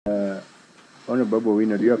Honorable Babu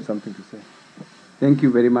Owino, do you have something to say? Thank you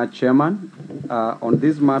very much, Chairman. On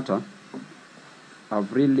this matter,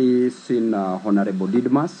 I've really seen Honorable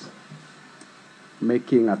Didmus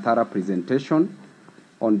making a thorough presentation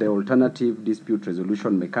on the alternative dispute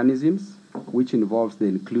resolution mechanisms, which involves the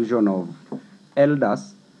inclusion of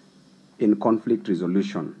elders in conflict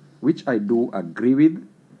resolution, which I do agree with,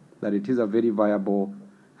 that it is a very viable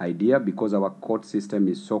idea because our court system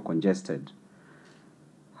is so congested.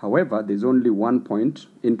 However, there's only one point.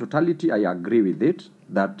 In totality, I agree with it,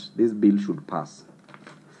 that this bill should pass.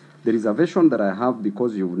 The reservation that I have,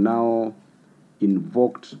 because you've now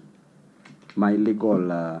invoked my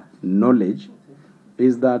legal knowledge,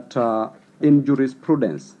 is that in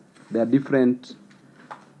jurisprudence, there are different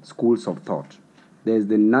schools of thought. There's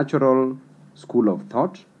the natural school of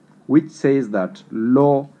thought, which says that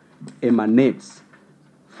law emanates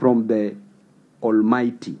from the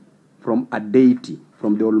Almighty, from a deity,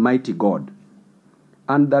 from the Almighty God,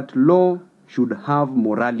 and that law should have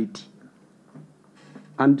morality.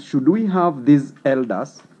 And should we have these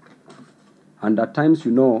elders, and at times, you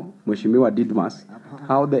know, Mheshimiwa Didmus,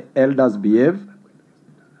 how the elders behave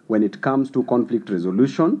when it comes to conflict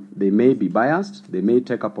resolution. They may be biased, they may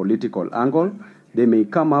take a political angle, they may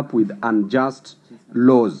come up with unjust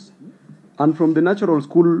laws. And from the natural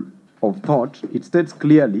school of thought, it states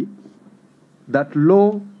clearly that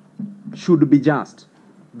law should be just,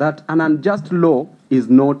 that an unjust law is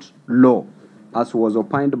not law, as was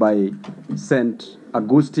opined by St.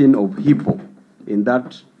 Augustine of Hippo in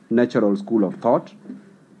that natural school of thought,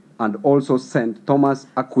 and also St. Thomas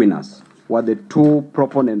Aquinas were the two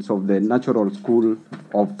proponents of the natural school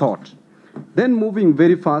of thought. Then moving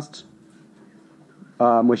very fast,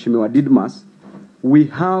 Mheshimiwa Didmus, we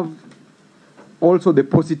have also the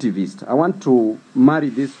positivist. I want to marry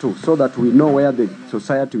these two so that we know where the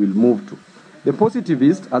society will move to. The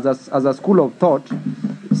positivist, as a school of thought,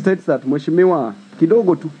 states that, Mheshimiwa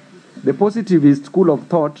kidogo tu, the positivist school of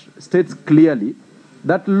thought states clearly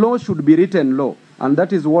that law should be written law, and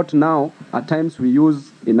that is what now at times we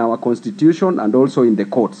use in our constitution and also in the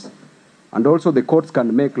courts. And also the courts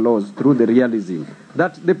can make laws through the realism.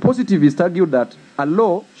 That the positivists argue that a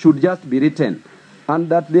law should just be written, and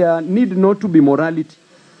that there need not to be morality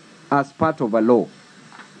as part of a law.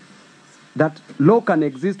 That law can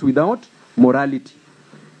exist without morality.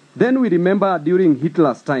 Then we remember during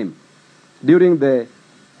Hitler's time, during the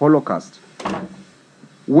Holocaust,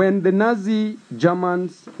 when the Nazi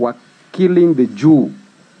Germans were killing the Jew,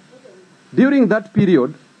 during that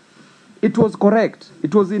period, it was correct.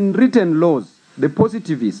 It was in written laws. The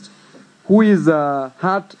positivist, who is a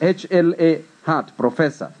Hart, HLA Hart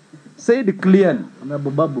professor, said clearly,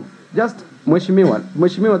 Babu. just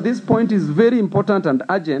Mheshimiwa, this point is very important and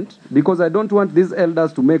urgent because I don't want these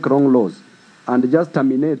elders to make wrong laws and just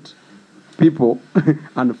terminate people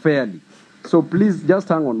unfairly. So please just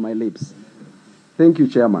hang on my lips. Thank you,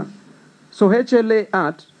 Chairman. So HLA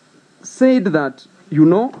Hart said that, you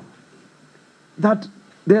know, that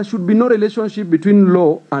there should be no relationship between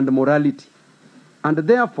law and morality. And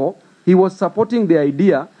therefore, he was supporting the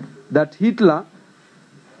idea that Hitler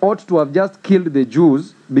ought to have just killed the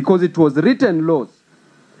Jews because it was written laws.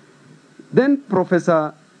 Then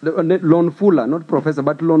Professor Lon Fuller, not Professor,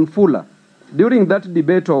 but Lon Fuller, during that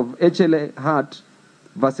debate of HLA Hart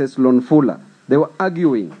versus Lon Fuller, they were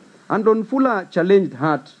arguing. And Lon Fuller challenged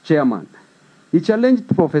Hart, Chairman. He challenged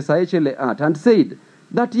Professor HLA Hart and said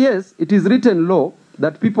that yes, it is written law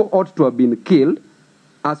that people ought to have been killed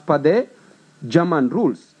as per the German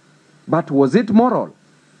rules. But was it moral?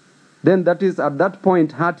 Then that is at that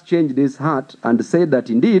point Hart changed his heart and said that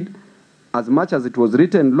indeed, as much as it was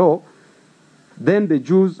written law, then the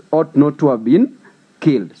Jews ought not to have been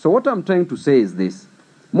killed. So what I'm trying to say is this.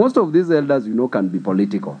 Most of these elders, you know, can be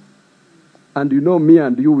political. And you know, me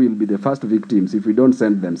and you will be the first victims if we don't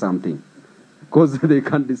send them something. Because they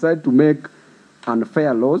can decide to make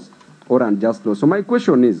unfair laws or unjust laws. So my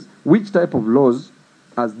question is, which type of laws,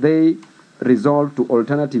 as they resolve to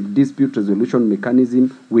alternative dispute resolution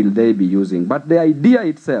mechanism, will they be using? But the idea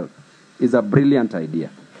itself is a brilliant idea.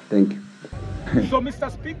 Thank you. So,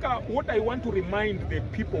 Mr. Speaker, what I want to remind the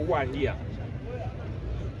people who are here,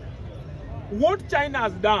 what China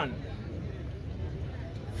has done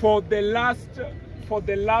for the last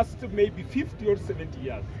maybe 50 or 70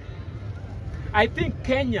 years, I think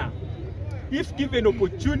Kenya, if given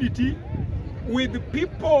opportunity, with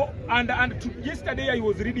people, yesterday I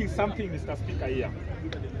was reading something, Mr. Speaker, here.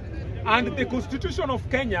 And the Constitution of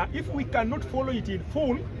Kenya, if we cannot follow it in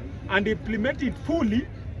full and implement it fully,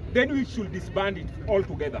 then we should disband it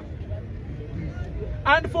altogether.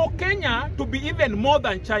 And for Kenya to be even more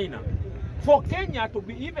than China, for Kenya to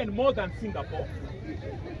be even more than Singapore,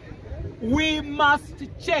 we must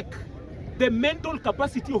check the mental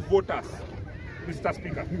capacity of voters, Mr.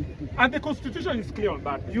 Speaker. And the Constitution is clear on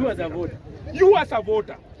that. You as a voter. You as a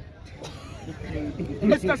voter.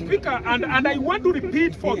 Mr. Speaker, and I want to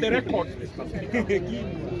repeat for the record, Mr. Speaker.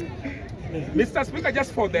 Mr. Speaker,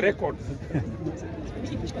 just for the record.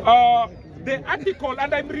 The article,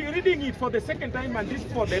 and I'm reading it for the second time and this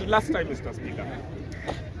for the last time, Mr. Speaker.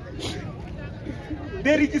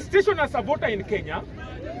 The registration as a voter in Kenya,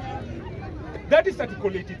 that is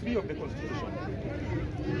Article 83 of the Constitution.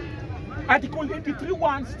 Article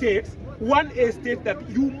 83(1) states, 1A states that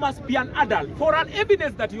you must be an adult. For an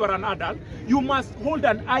evidence that you are an adult, you must hold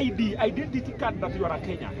an ID, identity card that you are a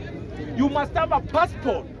Kenyan. You must have a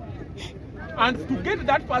passport. And to get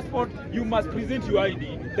that passport, you must present your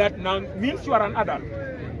ID. That now means you are an adult.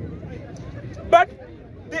 But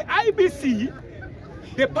the IBC,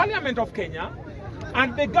 the Parliament of Kenya,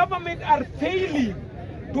 and the government are failing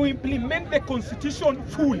to implement the Constitution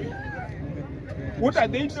fully. What are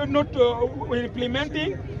they not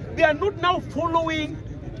implementing? They are not now following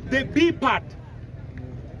the B part.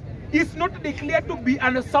 It's not declared to be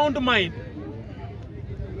an sound mind.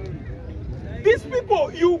 These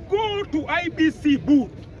people, you go to IBC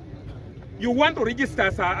booth, you want to register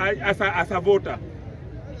as a voter.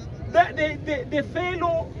 The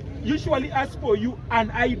fellow usually asks for you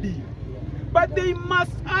an ID, but they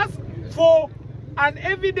must ask for an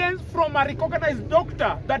evidence from a recognized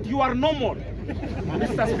doctor that you are normal,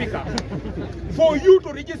 Mr. Speaker, for you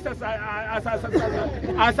to register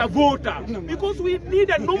as a voter. Because we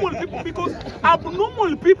need a normal people, because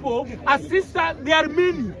abnormal people, as sister, they are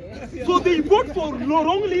many. So they vote for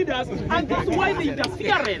wrong leaders, and that's why the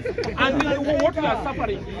interference and what we are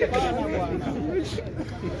suffering.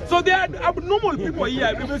 So there are abnormal people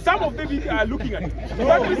here. Some of them are looking at it.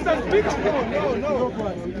 But Mr. Speaker, no.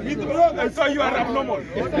 So you are abnormal.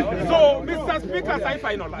 So Mr. Speaker, I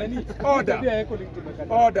finalize.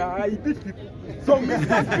 Order. I beat people. So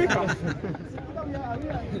Mr.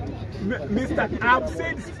 Speaker, I've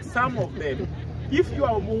said some of them. If you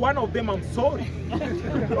are one of them, I'm sorry.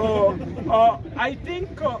 I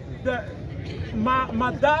think the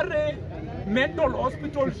Madare Mental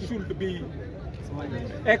Hospital should be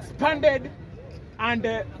expanded, and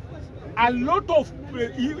a lot of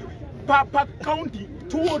per county,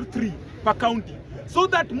 2 or 3 per county, so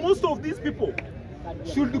that most of these people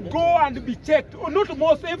should go and be checked, or not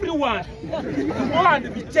most, everyone, go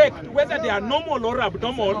and be checked whether they are normal or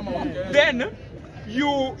abnormal. Then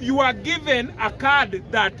you are given a card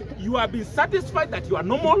that you have been satisfied that you are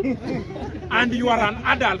normal and you are an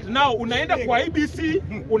adult. Now unaenda kwa IBC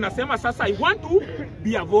unasema sasa I want to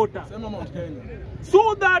be a voter,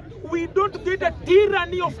 so that we don't get a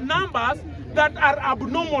tyranny of numbers that are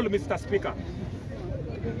abnormal, Mr. Speaker.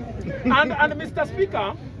 And Mr.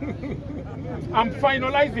 Speaker, I'm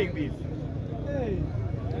finalizing this.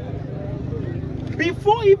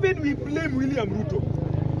 Before even we blame William Ruto,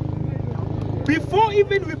 before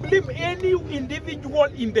even we blame any individual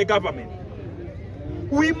in the government,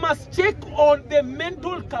 we must check on the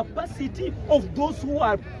mental capacity of those who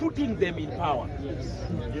are putting them in power.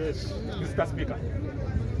 Yes, Mr. Speaker.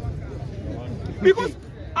 Because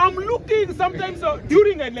I'm looking sometimes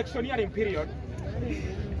during an electioneering period,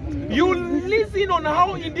 you listen on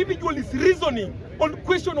how individual is reasoning on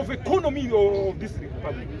question of economy of this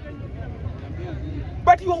republic.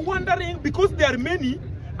 But you are wondering, because there are many,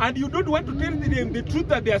 and you don't want to tell them the truth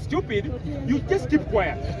that they are stupid, you just keep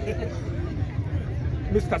quiet,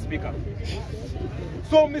 Mr. Speaker.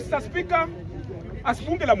 So, Mr. Speaker, as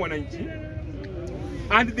bunge la mwananchi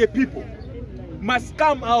and the people must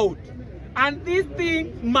come out, and this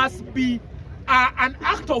thing must be an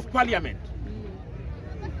act of parliament.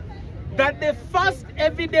 That the first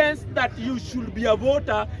evidence that you should be a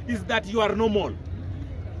voter is that you are normal.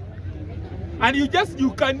 And you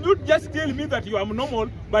cannot just tell me that you are normal,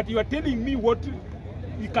 but you are telling me what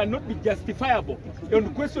you cannot be justifiable on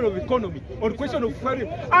the question of economy, on the question of foreign.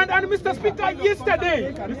 And Mr. Speaker,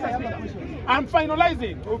 yesterday, Mr. Speaker, I'm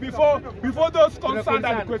finalizing before those concerned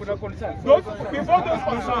and questions. Before those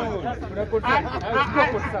concerned,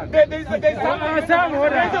 there's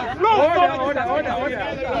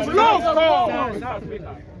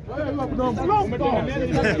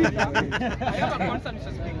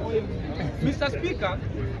Mr. Speaker,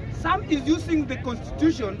 some is using the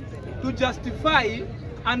Constitution to justify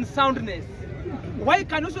unsoundness. Why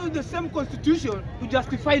can also use the same Constitution to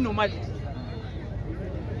justify normality?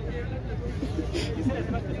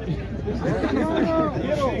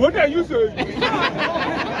 What are you saying?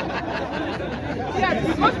 Yes,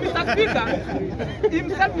 because Mr. Speaker,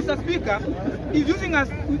 himself, Mr. Speaker, is using us,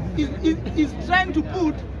 is trying to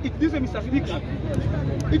put it this way, Mr. Speaker.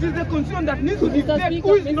 It is the constitution that needs to dictate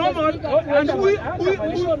who is normal and who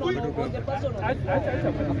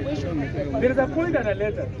There is a point and a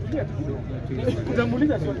letter.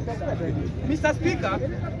 Mr. Speaker,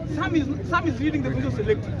 some is reading the constitution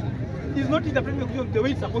selected. He's not interpreting the constitution the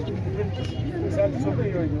way it's supposed to be.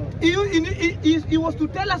 He was to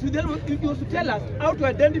tell us, how to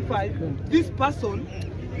identify this person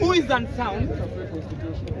who is unsound,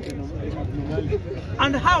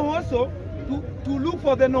 and how also to look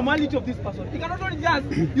for the normality of this person. He cannot only just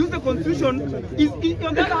use the constitution.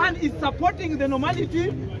 On the other hand, is supporting the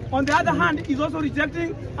normality. On the other hand, is also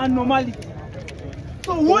rejecting abnormality.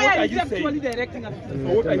 So why are you actually directing us? So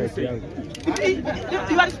what are you saying?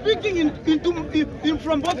 You are speaking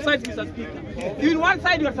from both sides, Mr. Speaker. In one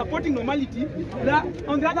side, you are supporting normality.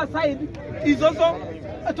 On the other side, is also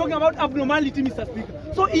talking about abnormality, Mr. Speaker.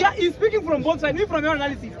 So he's speaking from both sides. Me, from your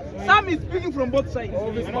analysis, Sam is speaking from both sides.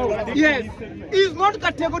 Yes, he's not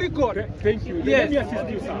categorical. Thank you. Yes. Let me assist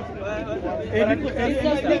you, sir.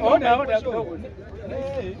 Order.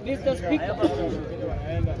 Mr. Speaker,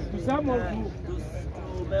 To some of you,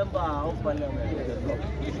 Member of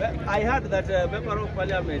Parliament, I heard that Member of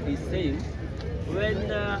Parliament is saying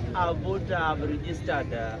when a voter have registered,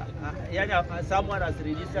 someone has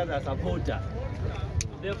registered as a voter,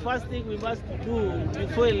 the first thing we must do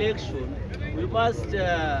before election,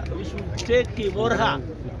 we should take him or her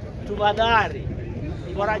to Madari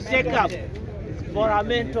for a checkup, for a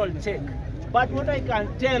mental check. But what I can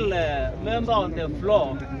tell member on the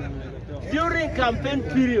floor, during campaign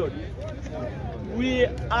period, we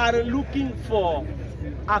are looking for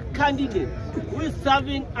a candidate who is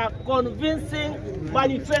serving a convincing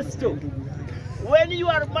manifesto. When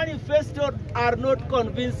your manifesto are not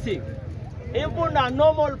convincing, even a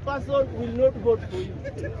normal person will not vote for you.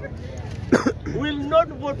 Will not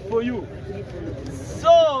vote for you.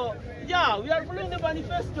 So, yeah, we are following the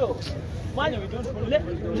manifesto. Man, we don't follow.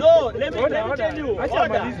 No, let me tell you.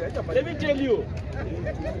 Let me tell you.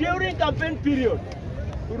 During campaign period,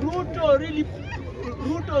 Ruto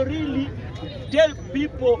really tell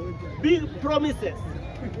people big promises.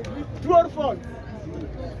 True or false?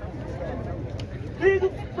 Big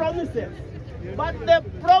promises. But the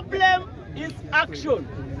problem is action.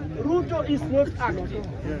 Ruto is not acting.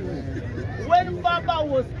 When Baba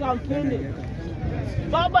was campaigning,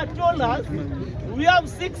 Baba told us we have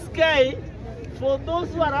 6K for those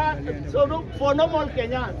who are for normal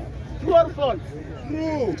Kenyans. True or false?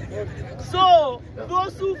 True. So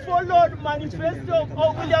those who followed manifesto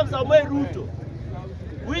of William Samoei Ruto,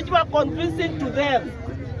 which were convincing to them,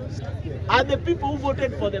 are the people who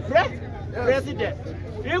voted for the president.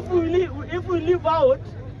 If we leave out,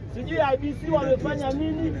 sijui IBC wamefanya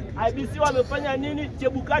nini, IBC wamefanya nini,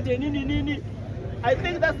 Chebukate nini, I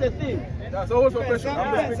think that's the thing. That's always a question.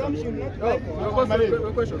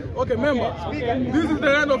 Question. Okay, member, this is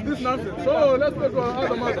the end of this nonsense. So let's go to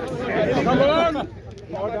another matter. Number one,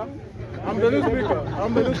 I'm the new speaker.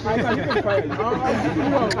 I'm the new speaker.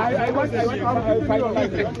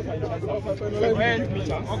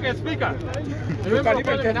 Okay, Speaker. You can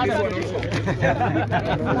even tell this one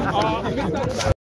also.